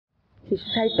शिशु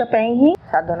साहित्य ही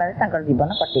साधन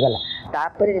जीवन कटिगला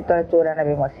तापर जो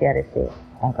 94 मसीह से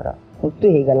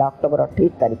मृत्यु हो गला अक्टोबर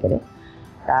 28 तारिख में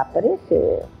तापर से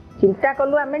चिंता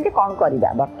कलु आम कौन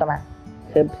करवा बर्तमान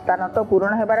से स्थान तो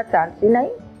पूरण होबार चांस ही ना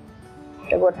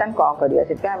तो बर्तमान कौन करवा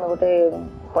से आम गोटे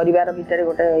परिवार भितर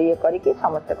गोटे ये करके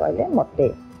समस्ते कहले मत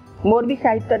मोर भी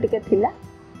साहित्य टिके थिला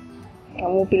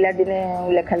मु पिला दिने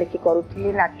लेखा लेखी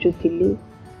करूथली नाचुथली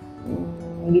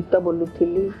गीत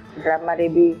बोलुथली ड्रामा रे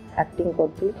भी एक्टिंग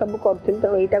करथली सब करथली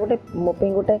तो एटा गोटे मो पे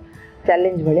गोटे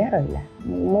चैलेंज भलिया रहिला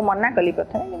मु मना कली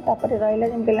प्रथम तापर रहिला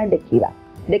जेम केला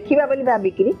देखिबा बोली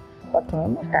भाबिकरी प्रथम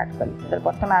मु स्टार्ट कली तर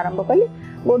प्रथम आरंभ कली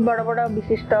बहुत बड़ बड़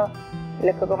विशिष्ट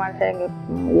लेखक मान से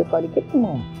ये करके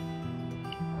मु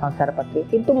संसार पथि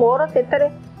किंतु मोर सेतरे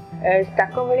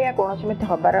स्टाको भलिया कोनोसी में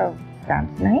हबार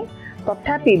चांस नहीं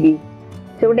तथापि भी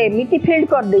से गोटे एमती फिल्ड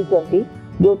कर देइचंती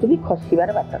जो भी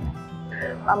खसिबार बात नहीं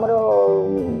आमर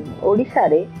ओडिशा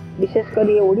रे विशेषकर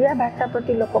ये ओडिया भाषा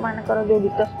प्रति लोक मानकर जो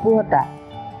वितस्पृहता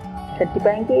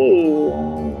सेटिपाई कि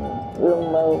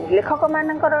लेखक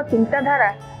मानकर चिंताधारा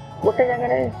गोटे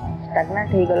जगह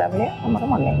स्टाग्नेट हो गला भले हमर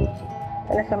मन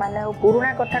होछि से माने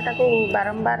पुराना कथाटा को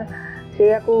बारंबार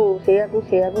सेया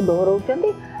को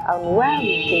दोहराउचंती आ नुआ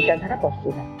चिंताधारा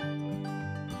पसुना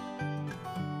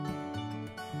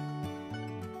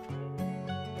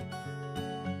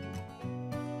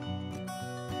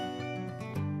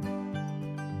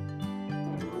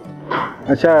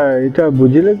अच्छा ये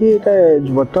बुझिले कि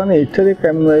बर्तमान इथे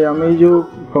आम जो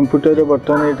कंप्यूटर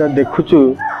बर्तमान यहाँ देखुचु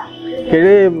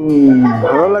केड़े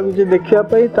भल लगुच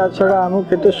देखापी ता छड़ा आम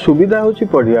के सुविधा होची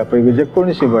पढ़ापी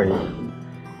जेकोसी बही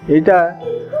यहाँ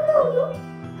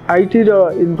आईटी रो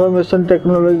इनफॉरमेशन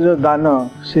टेक्नोलॉजी रो दान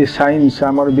से साइंस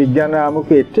आमर विज्ञान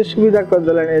आमको एते सुविधा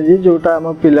करदेलानी जोटा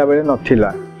आम पिला बेले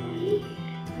नथिला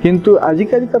किंतु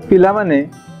आजिकाली का पिला माने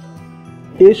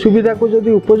ए सुविधा को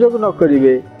जदि उपयोग न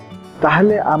करिवे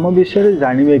ताहले आम विषय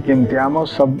जानवे केमती आम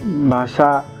सब भाषा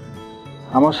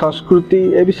आम संस्कृति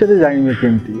ए विषय जानवे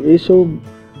केमती ये सब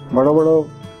बड़ बड़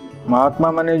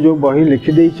महात्मा माने जो बही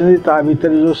लिखि देइछन्ति ता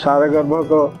भीतर जो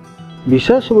सारगर्भक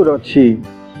विषय सब अच्छी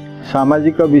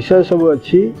सामाजिक विषय सब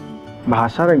अच्छी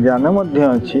भाषार ज्ञान मध्य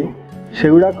अच्छी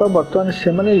सेगुड़ाक बर्तमान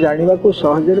से माने जानिबा को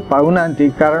सहजरे पाउनांती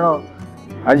कारण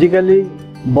आजिकाली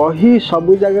बही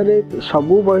सबु जगह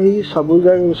सबु बही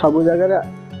सबु जगह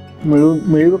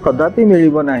मिल कदापि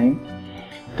मिल ना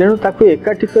तेणु ताकू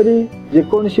एकाठी करी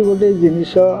जेकोसी गोटे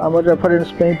जिनिस आम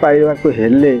रेफरेन्स पाइबा को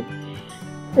हेले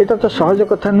एटा तो सहज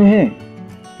कथा नुहे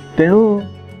तेणु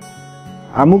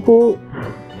आमको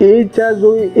एटा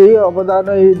जो ये अवदान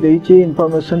ये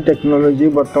इनफॉरमेशन टेक्नोलॉजी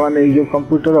वर्तमान ये जो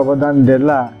कंप्यूटर अवदान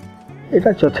देला एटा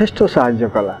यथेष्ट साहाय्य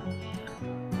कला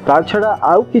ता छड़ा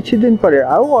आउ किछि दिन परे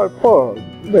आउ अल्प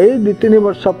ये 2-3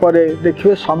 वर्ष पर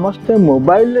देखिए समस्ते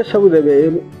मोबाइल रे सब देवे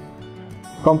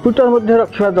कंप्यूटर मध्य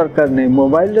रखा दरकार नहीं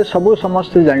मोबाइल रे सब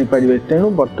समस्ते जानीपर तेणु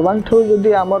बर्तमान ठू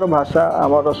जदि आमर भाषा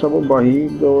आमर सब बही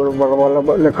जो बड़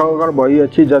बड़ लेखक बही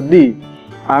अच्छी जदि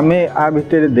आमे आ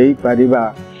भितर दे पारिबा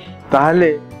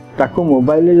ताहले ताको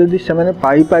मोबाइल रे जदि से माने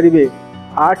पाई पारिबे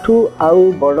आठू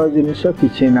आउ बड़ जिनिस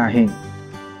किछि नाही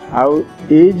आउ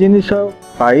ए जिनिस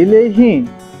पाइले ही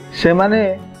से माने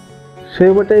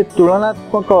से गोटे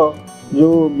तुलनात्मक जो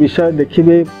विषय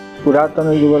देखिए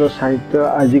पुरातन जुगर साहित्य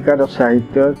आजिकार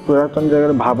साहित्य पुरातन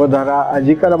जगह भावधारा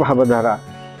आजिकार भावधारा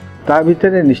ता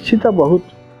भितर निश्चित बहुत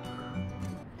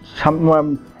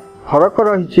फरक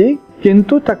रही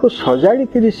किंतु ताको सजाड़ी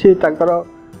करी से ताकर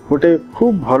गोटे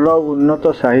खूब भल उन्नत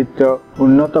साहित्य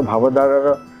उन्नत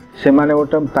भावधारार से माने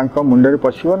गोटे तांको मुंडरे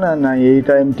पशिबो ना ना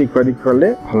एटा एमती करी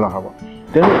कले भल हबो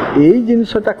तेणु एई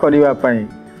जिनिसटा करिवा पई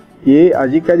ये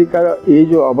आजिकालिकार ये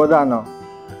जो अवदान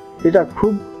यहाँ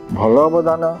खूब भल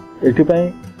अवदान एपाई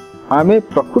आमे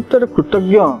प्रकृतर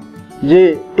कृतज्ञ जे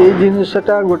ये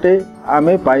जिनसटा गोटे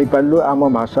आमे पाई पारलु आम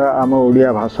भाषा आम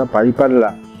ओडिया भाषा पाई पारला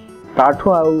ताठू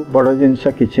आउ बड़ जिनस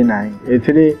किछि नाही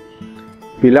एथिरे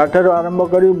पिलाठार आरंभ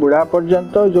करी बुढ़ा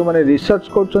पर्यंत जो माने रिसर्च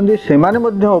करछन्ती से माने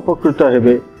मध्य उपकृत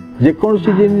हेबे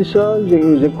जेकोसी जिनिस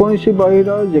जेकोसी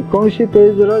बहिर जेकोसी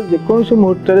पेजर जेकोसी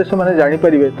मुहूर्त से माने जानी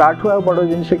परिबे ताठू आ बड़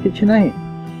जिनिस किछि नाही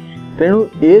तेणु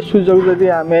ए सुजोग जदि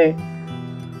आमे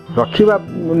रखिबा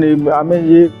आमे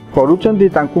जे करूचंती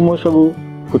तांकु मो सब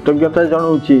कृतज्ञता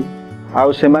जणाउची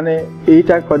आउ से माने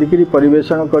एटा करिकरी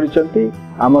परिवेषण करिसंती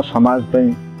आम समाज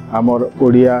पई आमर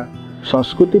ओडिया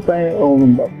संस्कृति पई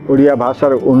ओडिया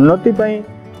भाषार उन्नति पई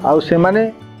आउ से माने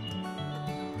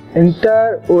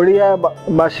एंटायर ओडिया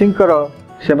बासींकर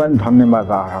से माने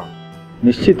धन्यवाद अर्ह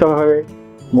निश्चित भाव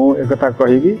मु एकता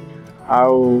कहिबी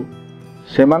आउ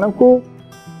से मानकु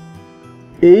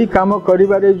यही काम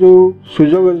करिबारे जो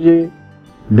सुजोग जे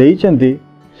देइचंती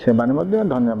ସେମାନେ ମଧ୍ୟ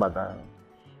ଧନ୍ୟବାଦ।